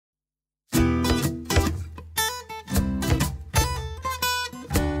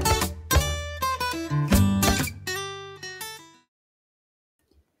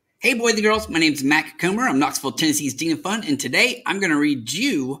Hey boys and girls, my name is Mac Comer. I'm Knoxville, Tennessee's Dean of Fun, and today I'm going to read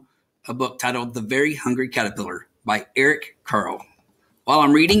you a book titled The Very Hungry Caterpillar by Carle. While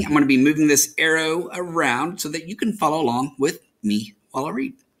I'm reading, I'm going to be moving this arrow around so that you can follow along with me while I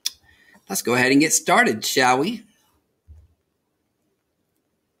read. Let's go ahead and get started, shall we?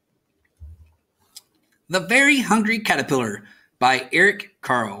 The Very Hungry Caterpillar by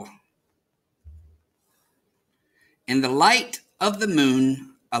Carle. In the light of the moon,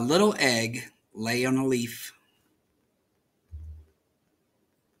 a little egg lay on a leaf.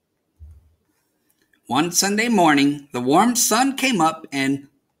 One Sunday morning, the warm sun came up and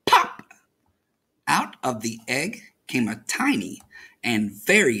pop! Out of the egg came a tiny and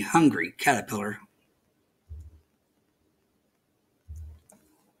very hungry caterpillar.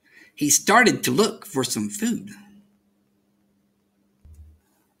 He started to look for some food.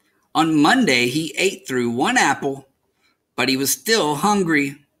 On Monday, he ate through one apple, but he was still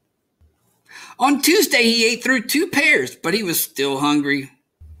hungry. On Tuesday, he ate through 2 pears, but he was still hungry.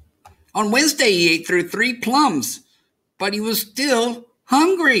 On Wednesday, he ate through 3 plums, but he was still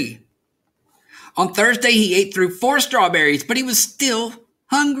hungry. On Thursday, he ate through 4 strawberries, but he was still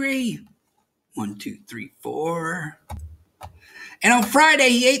hungry. 1, 2, 3, 4. And on Friday,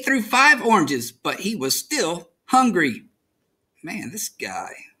 he ate through 5 oranges, but he was still hungry. Man, this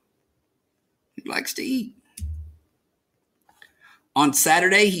guy, he likes to eat. On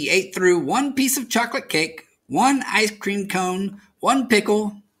Saturday, he ate through 1 piece of chocolate cake, 1 ice cream cone, 1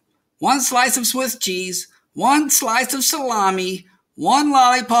 pickle, 1 slice of Swiss cheese, 1 slice of salami, 1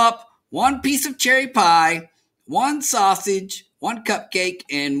 lollipop, 1 piece of cherry pie, 1 sausage, 1 cupcake,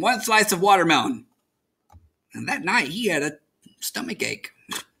 and 1 slice of watermelon. And that night, he had a stomach ache.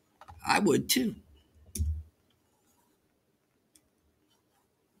 I would too.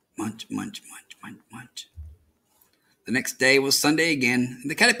 Munch, munch, munch, munch, munch. The next day was Sunday again, and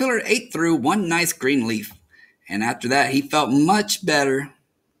the caterpillar ate through 1 nice green leaf, and after that he felt much better.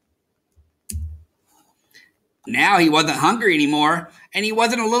 Now he wasn't hungry anymore, and he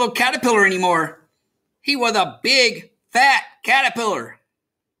wasn't a little caterpillar anymore. He was a big, fat caterpillar.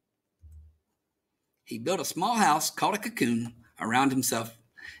 He built a small house called a cocoon around himself.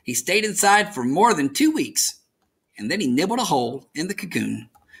 He stayed inside for more than 2 weeks, and then he nibbled a hole in the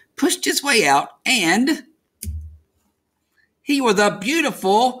cocoon, pushed his way out, and he was a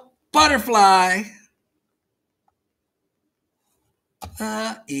beautiful butterfly.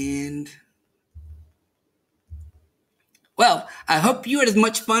 The end. Well, I hope you had as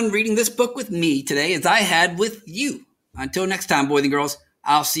much fun reading this book with me today as I had with you. Until next time, boys and girls,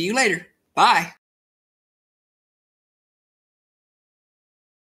 I'll see you later. Bye.